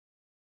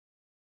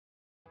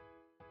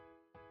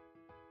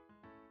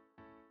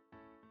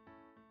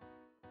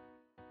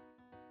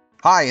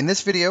Hi, in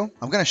this video,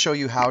 I'm going to show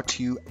you how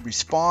to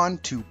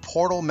respond to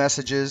portal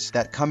messages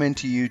that come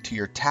into you to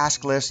your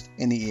task list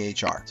in the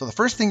EHR. So the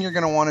first thing you're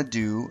going to want to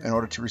do in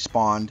order to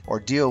respond or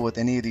deal with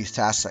any of these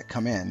tasks that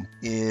come in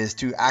is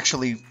to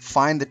actually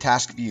find the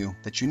task view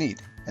that you need.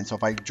 And so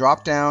if I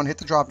drop down, hit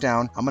the drop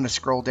down, I'm going to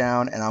scroll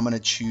down and I'm going to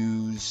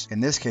choose, in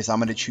this case, I'm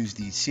going to choose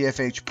the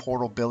CFH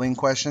portal billing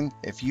question.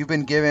 If you've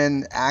been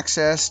given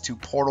access to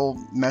portal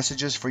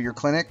messages for your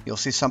clinic, you'll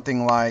see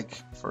something like,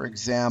 for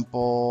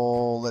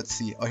example, let's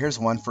see, oh, here's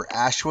one for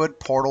Ashwood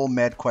portal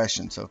med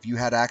question. So if you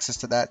had access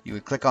to that, you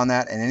would click on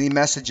that and any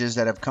messages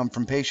that have come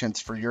from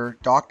patients for your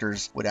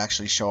doctors would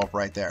actually show up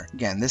right there.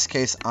 Again, in this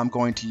case, I'm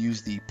going to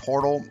use the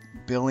portal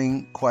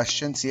billing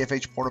question,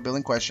 CFH portal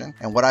billing question.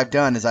 And what I've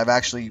done is I've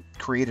actually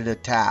created a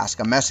task,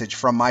 a message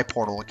from my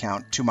portal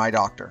account to my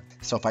doctor.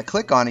 So if I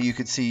click on it, you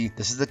can see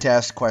this is the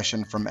test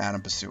question from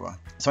Adam Pasua.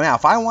 So now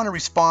if I want to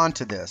respond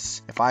to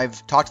this, if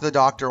I've talked to the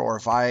doctor or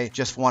if I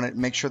just want to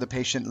make sure the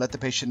patient, let the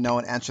patient know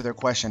and answer their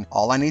question,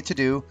 all I need to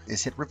do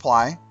is hit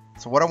reply.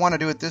 So what I want to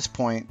do at this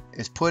point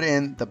is put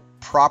in the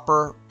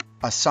proper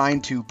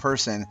assigned to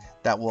person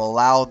that will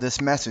allow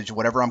this message,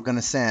 whatever I'm going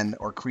to send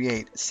or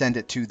create, send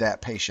it to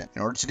that patient.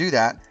 In order to do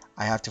that,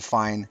 I have to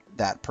find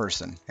that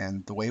person.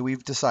 And the way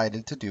we've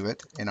decided to do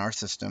it in our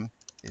system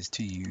is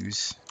to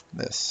use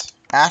this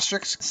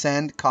asterisk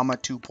send comma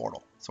to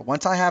portal. So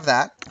once I have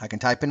that, I can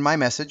type in my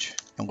message,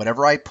 and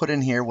whatever I put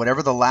in here,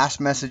 whatever the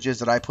last message is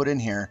that I put in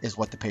here is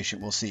what the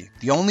patient will see.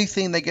 The only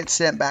thing that gets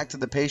sent back to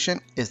the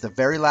patient is the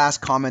very last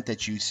comment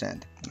that you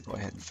send. Go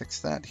ahead and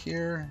fix that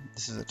here.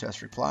 This is a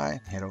test reply.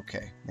 Hit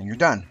OK, and you're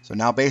done. So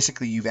now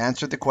basically you've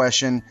answered the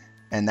question,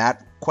 and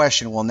that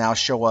question will now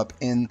show up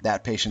in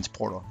that patient's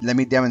portal. Let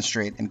me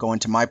demonstrate and go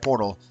into my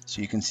portal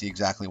so you can see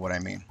exactly what I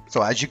mean.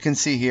 So as you can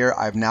see here,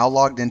 I've now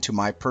logged into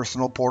my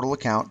personal portal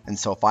account. And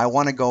so if I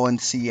want to go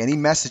and see any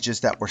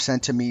messages that were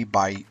sent to me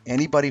by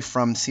anybody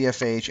from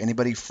CFH,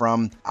 anybody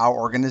from our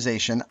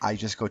organization, I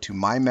just go to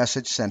my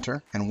message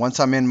center. And once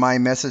I'm in my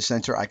message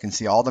center, I can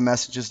see all the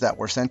messages that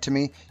were sent to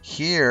me.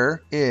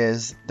 Here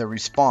is the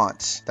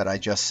response that I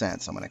just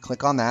sent. So I'm going to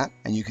click on that.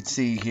 And you can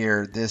see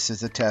here, this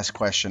is a test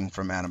question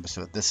from Adam.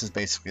 So this is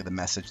basically the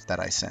message that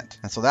I sent.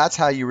 And so that's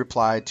how you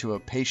reply to a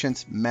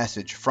patient's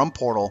message from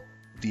portal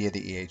via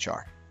the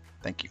EHR.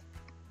 Thank you.